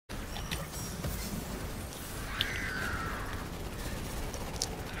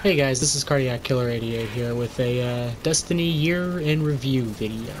Hey guys, this is Cardiac Killer 88 here with a Destiny year in review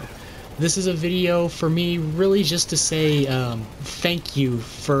video. This is a video for me really just to say thank you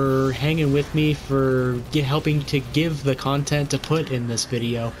for hanging with me, for helping to give the content to put in this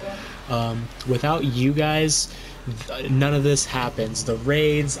video. Without you guys, none of this happens. The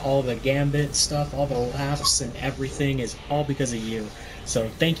raids, all the Gambit stuff, all the laughs and everything is all because of you. So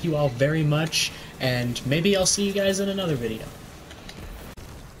thank you all very much, and maybe I'll see you guys in another video.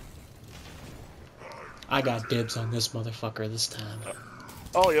 I got dibs on this motherfucker this time.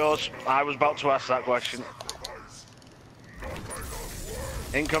 All yours. I was about to ask that question.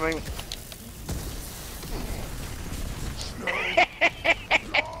 Incoming.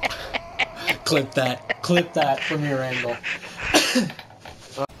 Clip that from your angle.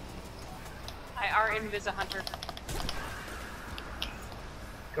 I are invis a hunter.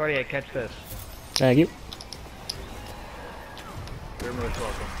 Gordia, catch this. Thank you. You're most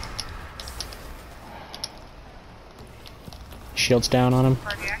welcome. Shields down on him.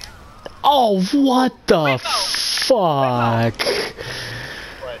 Oh, what the fuck?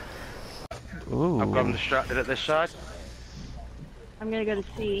 Ooh. I've got him distracted at this side. I'm gonna go to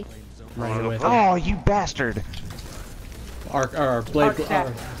C. Right with Oh, you bastard! our blade. Get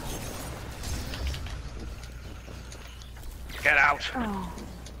out! Oh.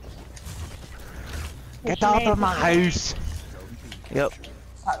 Get out of my house! Yep.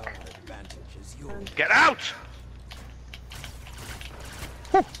 Get out!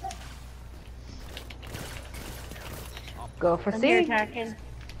 Go for C. Attacking.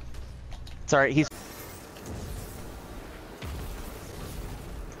 Sorry, he's...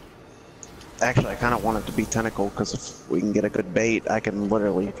 Actually, I kind of want it to be tentacle, because if we can get a good bait, I can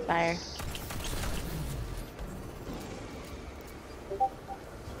literally... Fire.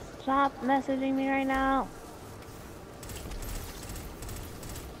 Stop messaging me right now.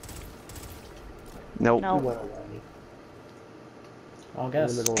 Nope. No. I'll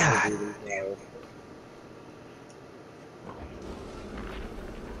guess. God.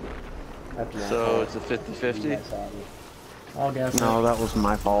 So it's a 50-50? I'll guess. No, that was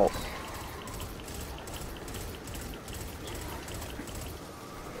my fault.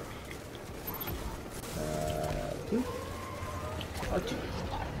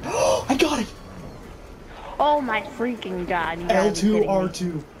 I got it! Oh my freaking god! You gotta be L2 kidding me.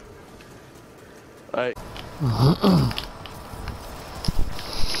 R2. Alright.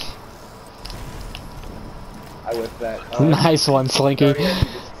 I whipped that. Nice one, Slinky.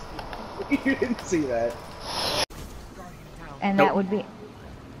 You didn't see that. And that would be.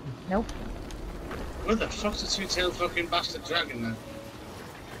 Nope. Where the fuck's the two-tailed fucking bastard dragon then?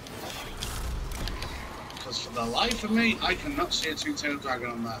 Because for the life of me, I cannot see a two-tailed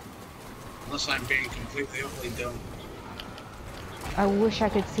dragon on that. Unless I'm being completely utterly dumb. I wish I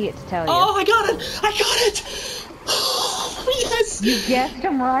could see it to tell you. Oh, I got it! I got it! Oh, yes! You guessed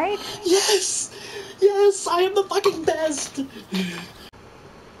him right? Yes! Yes! I am the fucking best!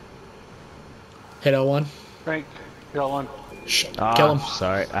 Hit L1. Frank, kill one. Kill him.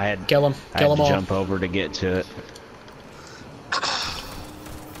 Sorry, I had Kill him. I Kill had them to all. jump over to get to it.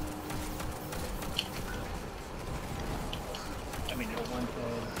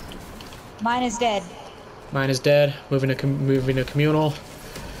 Mine is dead. Mine is dead. Moving to communal.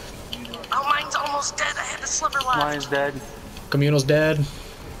 Oh, mine's almost dead. I had the sliver left. Mine's dead. Communal's dead.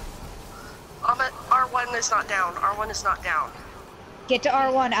 R1 is not down. R1 is not down. Get to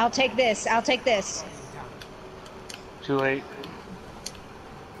R1. I'll take this. I'll take this. Too late.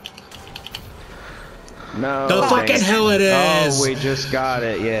 No. The fucking hell it is! Oh, we just got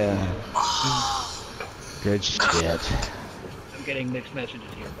it, yeah. Good shit. I'm getting mixed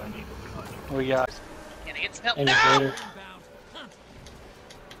messages here, Bungie. We got... Can I get some help? Hey, No!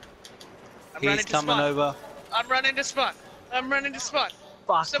 Vader. He's coming over. I'm running to spot. I'm running to spot.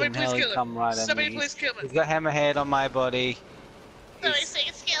 Fucking Somebody please hell, he kill him. come right at Somebody me. please kill him. He's got hammerhead on my body. Somebody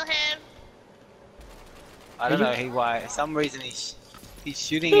say kill him. I don't know why. For some reason he's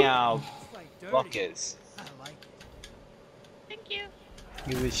shooting our blockers. Thank you.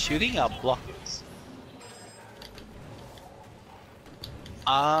 He was shooting our blockers.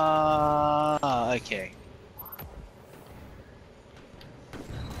 Ah, okay.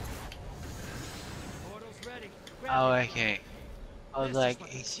 Oh, okay. I was like,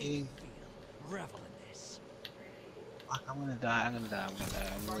 he's shooting. Fuck, I'm gonna die.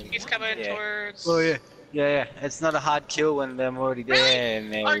 I'm already... He's coming towards. Oh yeah. Yeah. It's not a hard kill when they're already there and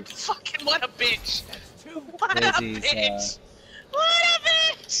Really? they're... Fucking what a bitch. What a There's these, bitch. What a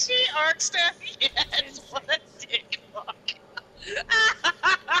bitch. She arc staff. Yes. What a dick fuck.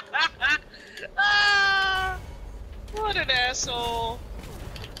 Ah, what an asshole.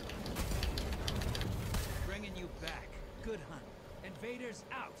 Fighters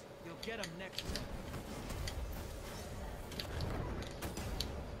out. You'll get them next time.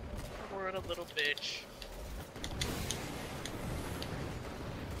 What a little bitch.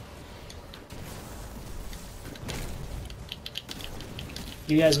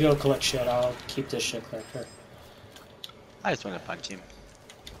 You guys go collect shit. I'll keep this shit clear. Here. I just want to punch him.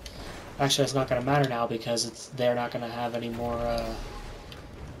 Actually, it's not gonna matter now because they're not gonna have any more.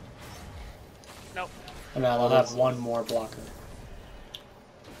 Nope. And now they'll have one more blocker.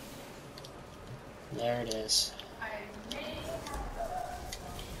 There it is.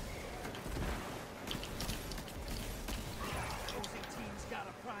 Opposing team's got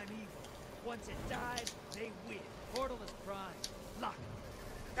a prime evil. Once it dies, they win. Portal is prime. Lock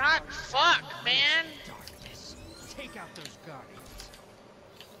it. God, fuck, man. Darkness. Take out those guardians.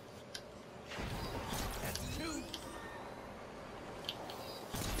 That's 2.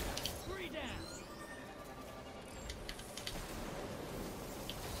 3 down.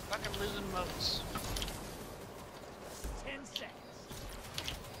 Fucking losing moats. 10 seconds.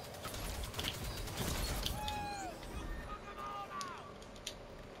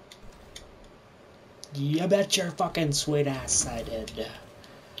 You bet your fucking sweet ass I did.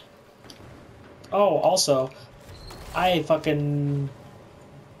 Oh, also, I fucking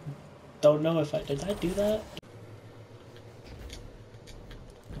don't know if did I do that?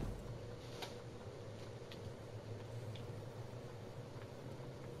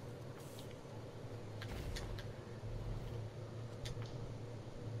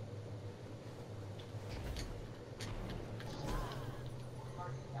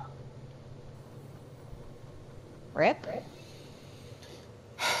 Rip?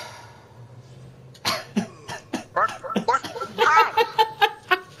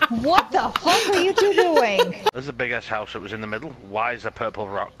 What the fuck are you two doing? There's a big ass house that was in the middle. Why is there purple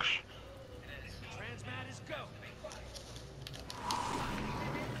rocks? Transmat is go.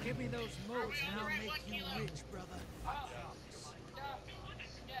 Give me those modes and I'll make you rich, brother. I promise.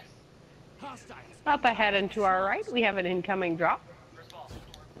 Hostiles. Up ahead and to our right, we have an incoming drop.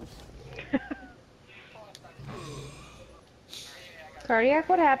 Cardiac,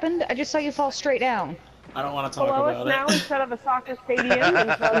 what happened? I just saw you fall straight down. I don't want to talk Below about us now, it. instead of a soccer stadium, in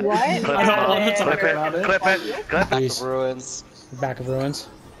front of What? I don't want to talk Clip about it, it. clip it, clip it. Please. Ruins. Back of ruins.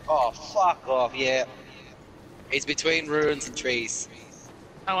 Oh, fuck off, yeah. It's between ruins and trees.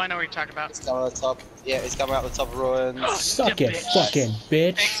 Oh, I know what you're talking about. It's coming out the top. Yeah, it's coming out the top of ruins. Suck you it, bitch. fucking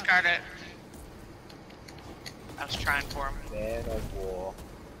bitch. Thanks, Scarlet. I was trying for him. Man of war.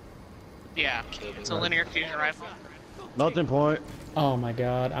 Yeah, it's a linear fusion rifle. Nothing point. Oh my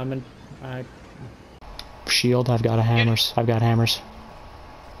god, Shield, I've got hammers. I've got hammers.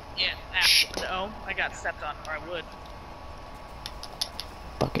 Yeah, Shit. no, I got stepped on, or I would.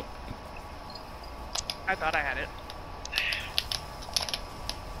 Fuck it. I thought I had it.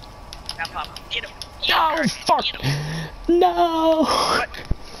 Now pop. Get him. No, fuck! Get him. No!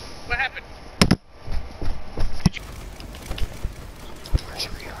 What happened?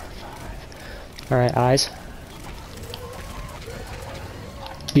 Alright, eyes.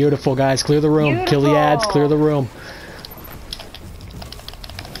 Beautiful, guys. Clear the room. Kill the ads. Clear the room.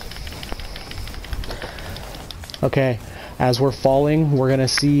 Okay. As we're falling, we're gonna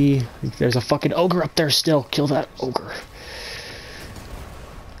see... There's a fucking ogre up there still. Kill that ogre.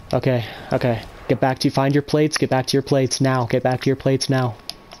 Okay. Okay. Get back to... Find your plates. Get back to your plates now. Get back to your plates now.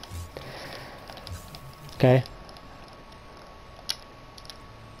 Okay.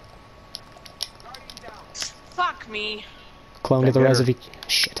 Fuck me. Clone to the reservoir.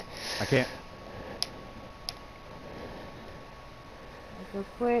 Shit. I can't. Go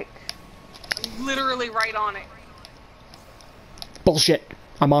quick. Literally right on it. Bullshit.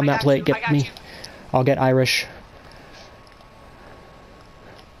 I'm on I that got plate. you, I Get got me. you. I'll get Irish.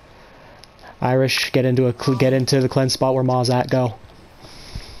 Irish, get into the cleanse spot where Ma's at. Go.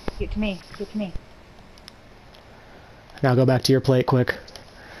 Get to me. Get to me. Now go back to your plate, quick.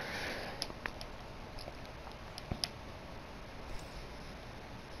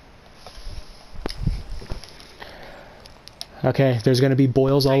 Okay, there's gonna be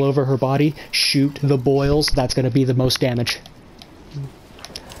boils all over her body. Shoot the boils. That's gonna be the most damage.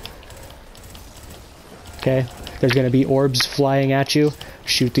 Okay, there's gonna be orbs flying at you.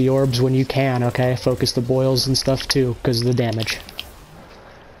 Shoot the orbs when you can, okay? Focus the boils and stuff too, because of the damage.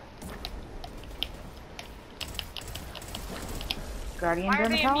 Guardian Why are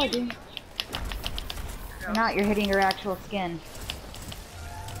they dermatology. You're not, you're hitting your actual skin.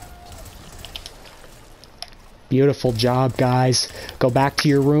 Beautiful job, guys. Go back to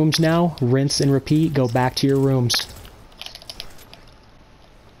your rooms now. Rinse and repeat. Go back to your rooms.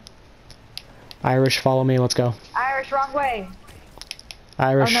 Irish, follow me. Let's go. Irish, wrong way.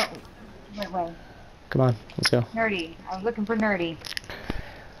 Irish. Oh no. Wait. Come on, let's go. Nerdy. I was looking for Nerdy.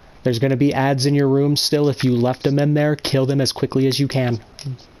 There's gonna be ads in your room still. If you left them in there, kill them as quickly as you can.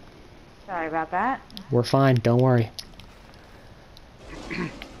 Sorry about that. We're fine, don't worry.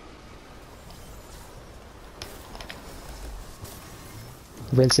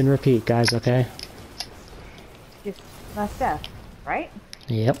 Rinse and repeat, guys, okay? Just less death, right?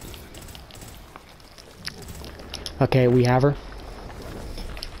 Yep. Okay, we have her.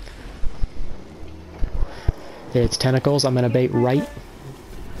 It's tentacles. I'm gonna bait right.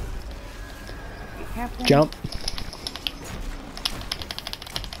 Captain. Jump.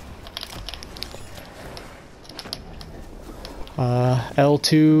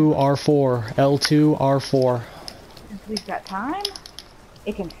 L2, R4. L2, R4. Since we've got time,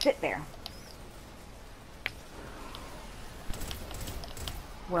 it can sit there.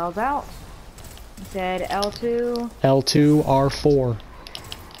 Wells out. You said L2. L2, R4.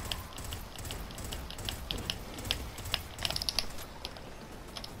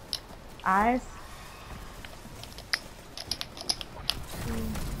 Eyes.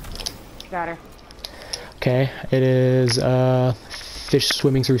 Got her. Okay, it is fish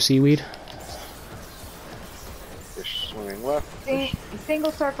swimming through seaweed. Fish swimming left.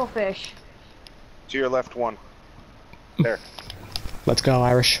 Single circle fish. To your left one. There. Let's go,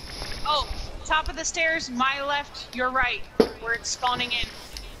 Irish. Oh, top of the stairs, my left, your right, where it's spawning in.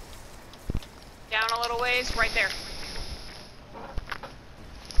 Down a little ways, right there.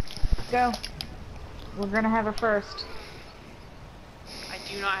 Go. We're gonna have her first. I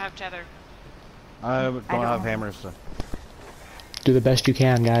do not have tether. I don't have hammers. So. Do the best you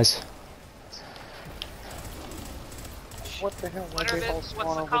can, guys. What the hell? What Why'd are they the- all what's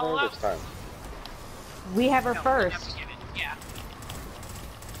spawn the over call there out? this time? We have her No, first. never given. Yeah.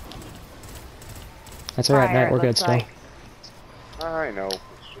 That's alright, Fire, Matt. We're it good looks still. like. I know. It's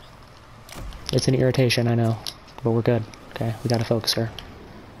just It's an irritation, I know. But we're good. Okay, we gotta focus her.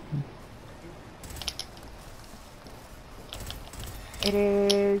 It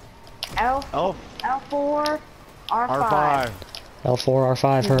is L4, R5. R5. L4,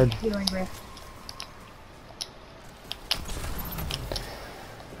 R5, heard. Healing rift.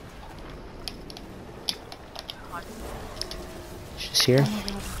 She's here.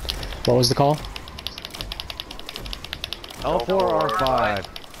 What was the call? L4, R5.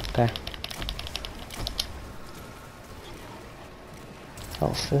 Okay.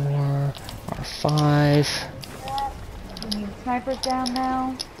 L4, R5. We need snipers down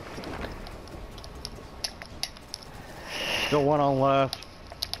now. Still one on left.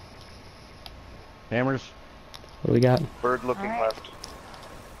 Hammers. What do we got? bird looking Alright. left.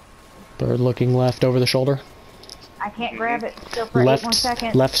 Bird looking left over the shoulder. I can't grab it still for 8 more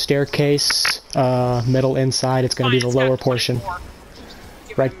seconds. Left staircase, middle inside. It's gonna be the Fine, it's got lower portion. 24.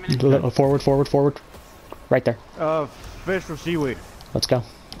 Give Right, it a minute. forward. Right there. Fish for seaweed. Let's go.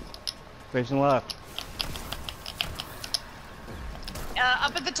 Facing left.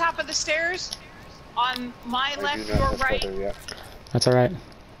 Up at the top of the stairs, on my I left, do not your have right. feather yet. That's alright.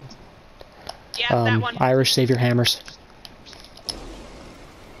 Yeah, that one. Irish, save your hammers.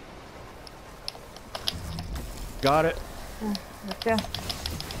 Got it. Let's go.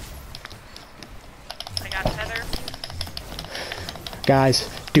 I got tether. Guys,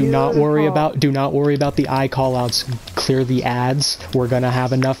 do not worry about the eye callouts. Clear the ads. We're gonna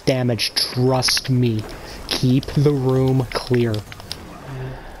have enough damage. Trust me. Keep the room clear.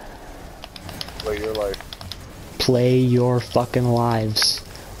 Play your life. Play your fucking lives.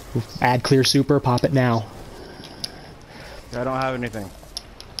 Add clear super, pop it now. I don't have anything.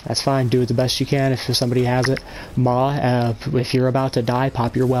 That's fine. Do it the best you can if somebody has it. Ma, if you're about to die,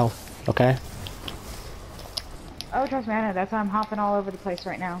 pop your well. Okay? Oh, trust me, I know. That's why I'm hopping all over the place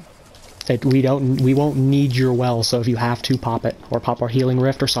right now. We won't need your well, so if you have to, pop it. Or pop our healing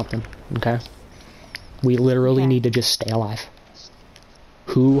rift or something. Okay? We literally Okay. need to just stay alive.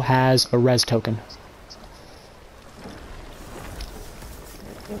 Who has a res token?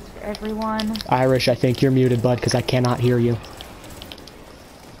 It's for everyone. Irish, I think you're muted, bud, because I cannot hear you.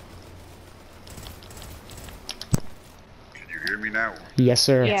 Can you hear me now? Yes,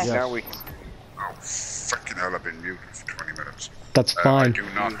 sir. Yes. Now we can. Oh, fucking hell, I've been muted for 20 minutes. That's I fine. do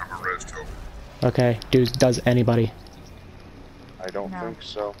not have a res token. Okay. Does anybody? I don't No. think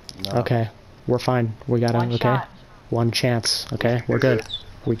so. No. Okay. We're fine. We got One okay? shot. One chance. Okay? We're do good. this.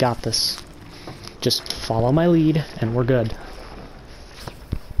 We got this. Just follow my lead, and we're good.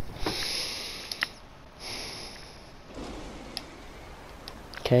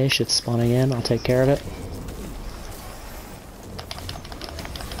 Okay, shit's spawning in. I'll take care of it.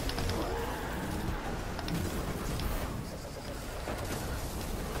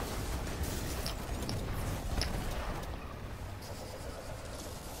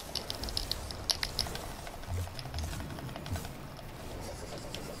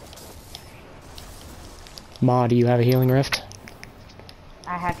 Ma, do you have a healing rift?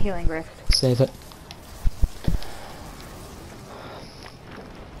 I have healing rift. Save it.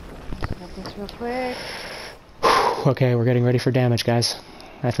 Get this real quick. Okay, we're getting ready for damage, guys.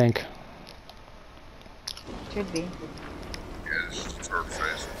 I think. Should be. Yeah, this is the third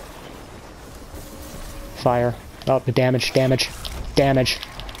phase. Fire. Oh, the damage, damage, damage.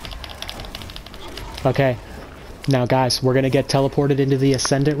 Okay. Now, guys, we're gonna get teleported into the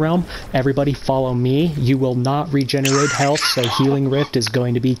Ascendant Realm. Everybody follow me. You will not regenerate health, so Healing Rift is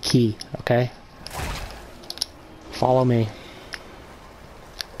going to be key, okay? Follow me.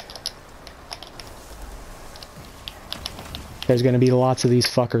 There's gonna be lots of these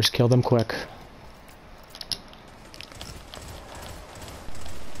fuckers. Kill them quick.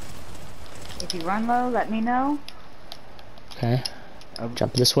 If you run low, let me know. Okay.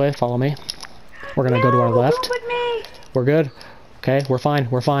 Jump this way. Follow me. We're gonna go to our left. With me. We're good. Okay, we're fine.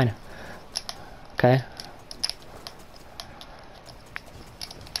 We're fine. Okay.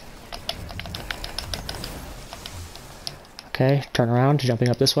 Okay, turn around. Jumping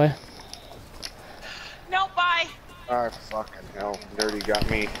up this way. No, bye. Ah, fucking hell. Dirty got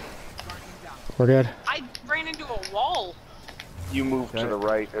me. We're good. I ran into a wall. You moved to the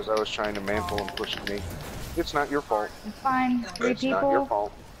right as I was trying to mantle and pushing me. It's not your fault. It's fine. 3 It's people. not your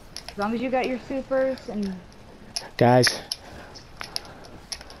fault. As long as you got your supers and. Guys,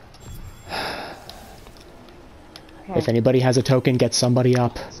 Okay. if anybody has a token, get somebody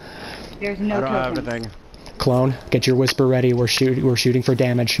up. There's no I don't have tokens. anything. Clone, get your whisper ready. We're shooting for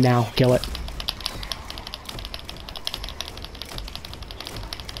damage now. Kill it.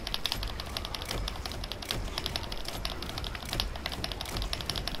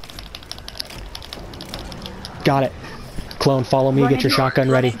 Got it. Clone, follow me. Get your shotgun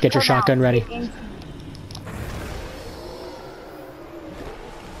ready. Get your shotgun ready.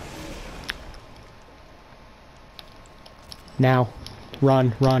 Now.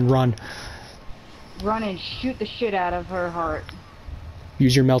 Run, run, run. Run and shoot the shit out of her heart.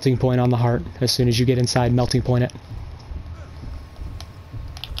 Use your melting point on the heart. As soon as you get inside, melting point it.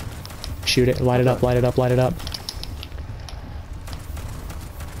 Shoot it. Light it up, light it up, light it up.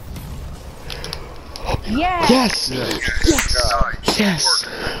 Yes! Yes! Yes! Yes!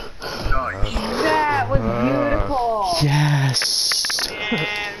 That was beautiful! Yes!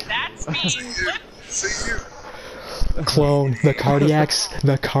 And that's me. See you. Clone, the cardiacs.